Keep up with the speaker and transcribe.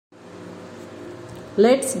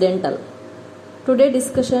Let's dental. Today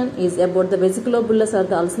discussion is about the vesicular bullous or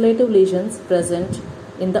the ulcerative lesions present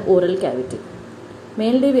in the oral cavity.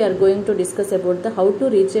 Mainly we are going to discuss about the how to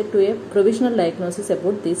reach to a provisional diagnosis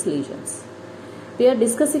about these lesions. We are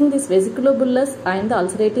discussing this vesicular bullous and the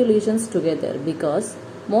ulcerative lesions together because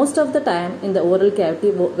most of the time in the oral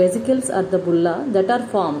cavity vesicles or the bulla that are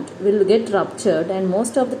formed will get ruptured, and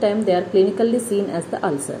most of the time they are clinically seen as the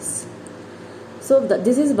ulcers. So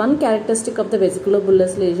this is one characteristic of the vesicular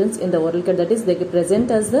bullous lesions in the oral cavity, that is they present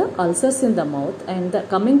as the ulcers in the mouth. And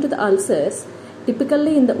coming to the ulcers,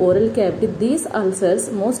 typically in the oral cavity these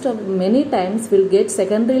ulcers many times will get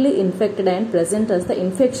secondarily infected and present as the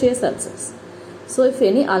infectious ulcers. So if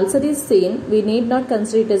any ulcer is seen, we need not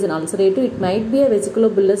consider it as an ulcerative, it might be a vesicular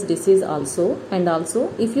bullous disease also. And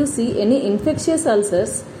also if you see any infectious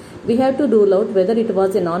ulcers, we have to rule out whether it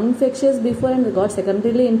was a non-infectious before and got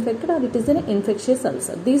secondarily infected, or it is an infectious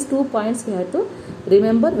ulcer. These 2 points we have to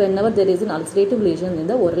remember whenever there is an ulcerative lesion in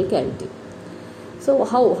the oral cavity. So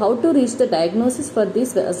how to reach the diagnosis for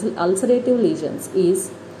these ulcerative lesions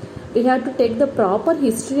is, we have to take the proper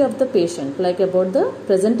history of the patient, like about the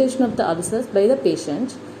presentation of the ulcers by the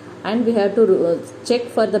patient, and we have to check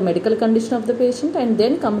for the medical condition of the patient and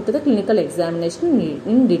then come to the clinical examination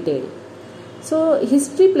in detail. So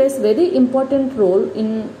history plays very important role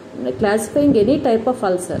in classifying any type of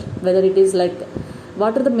ulcer, whether it is like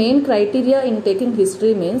what are the main criteria in taking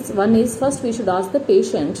history means. One is, first we should ask the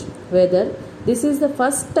patient whether this is the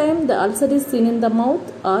first time the ulcer is seen in the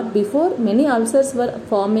mouth, or before many ulcers were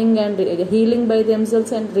forming and healing by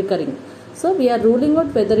themselves and recurring. So we are ruling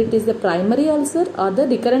out whether it is the primary ulcer or the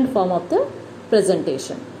recurrent form of the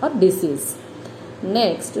presentation or disease.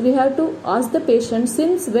 Next, we have to ask the patient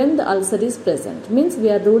since when the ulcer is present. Means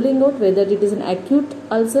we are ruling out whether it is an acute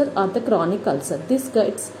ulcer or the chronic ulcer. This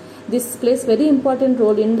plays very important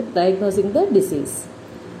role in diagnosing the disease.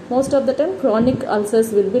 Most of the time chronic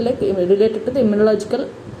ulcers will be like related to the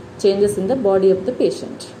immunological changes in the body of the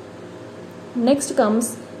patient. Next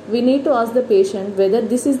comes, we need to ask the patient whether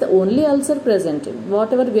this is the only ulcer present.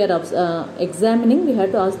 Whatever we are examining, we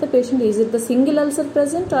have to ask the patient, is it the single ulcer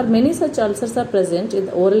present or many such ulcers are present in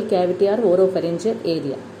the oral cavity or oropharyngeal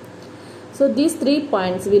area. So these 3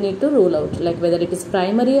 points we need to rule out, like whether it is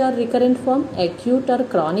primary or recurrent form, acute or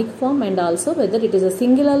chronic form, and also whether it is a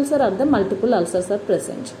single ulcer or the multiple ulcers are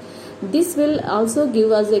present. This will also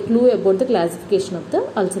give us a clue about the classification of the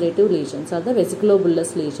ulcerative lesions or the vesicular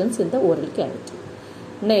bullous lesions in the oral cavity.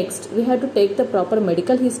 Next, we have to take the proper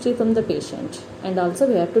medical history from the patient, and also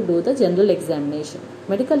we have to do the general examination.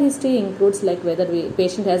 Medical history includes like whether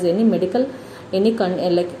patient has any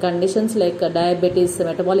conditions like diabetes,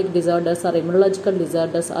 metabolic disorders or immunological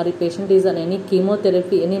disorders, or a patient is on any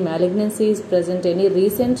chemotherapy, any malignancy is present, any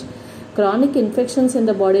recent chronic infections in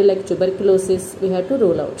the body like tuberculosis, we have to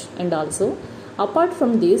rule out. And also apart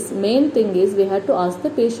from this, main thing is we have to ask the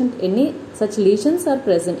patient any such lesions are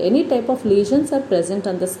present, any type of lesions are present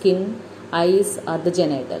on the skin, eyes or the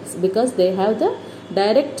genitals, because they have the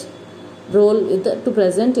direct role to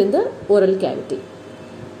present in the oral cavity.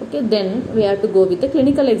 Okay, then we have to go with the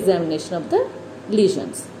clinical examination of the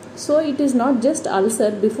lesions. So it is not just ulcer.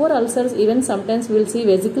 Before ulcers, even sometimes we will see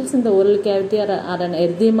vesicles in the oral cavity or an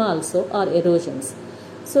erythema also, or erosions.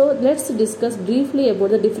 So let's discuss briefly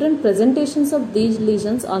about the different presentations of these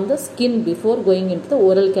lesions on the skin before going into the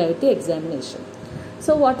oral cavity examination.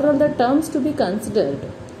 So what are the terms to be considered?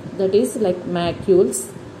 That is like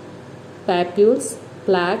macules, papules,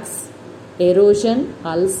 plaques, erosion,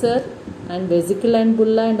 ulcer, and vesicle and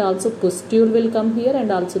bulla, and also pustule will come here,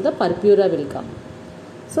 and also the purpura will come.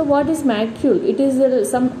 So what is macule? It is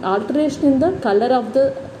some alteration in the color of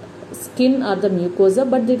the skin or the mucosa,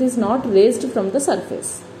 but it is not raised from the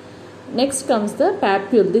surface. Next comes the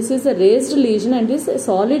papule. This is a raised lesion and is a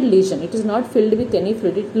solid lesion. It is not filled with any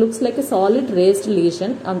fluid. It looks like a solid raised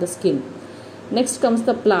lesion on the skin. Next comes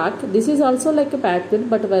the plaque. This is also like a papule,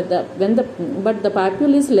 but the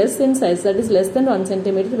papule is less in size, that is less than 1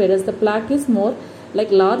 centimeter, whereas the plaque is more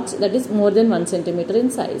like large, that is more than 1 centimeter in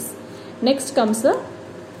size. Next comes the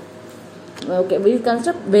we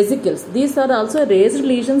consider vesicles. These are also raised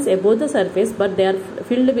lesions above the surface, but they are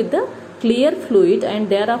filled with the clear fluid and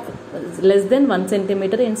they are of less than 1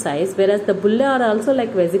 centimeter in size, whereas the bullae are also like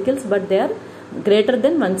vesicles, but they are greater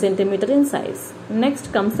than 1 centimeter in size.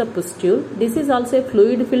 Next comes the pustule. This is also a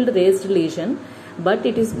fluid filled raised lesion, but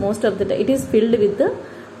it is it is filled with the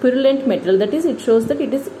purulent material, that is it shows that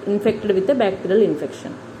it is infected with the bacterial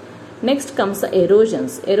infection. Next comes the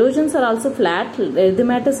erosions. Erosions are also flat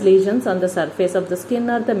erythematous lesions on the surface of the skin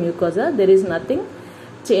or the mucosa. There is nothing,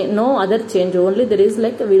 no other change, only there is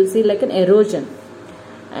like, we will see like an erosion.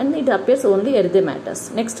 and it appears only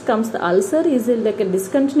erythematous. Next comes the ulcer is like a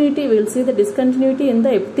discontinuity. We will see the discontinuity in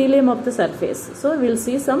the epithelium of the surface. So we will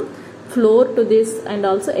see some floor to this and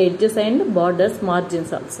also edges and borders,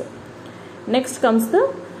 margins also. Next comes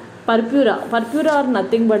the purpura. Purpura are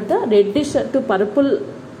nothing but the reddish to purple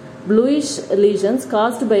bluish lesions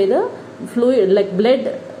caused by the fluid like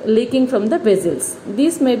blood leaking from the vessels.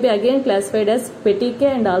 These may be again classified as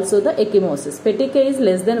petechiae and also the ecchymosis. Petechiae is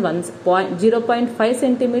less than 0.5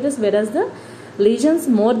 centimeters, whereas the lesions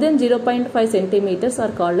more than 0.5 centimeters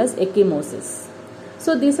are called as ecchymosis.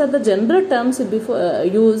 So these are the general terms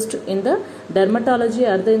used in the dermatology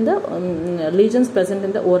or in the lesions present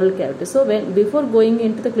in the oral cavity. So before going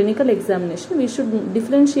into the clinical examination, we should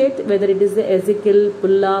differentiate whether it is the vesicle,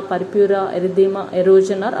 bulla, purpura, erythema,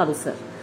 erosion or ulcer.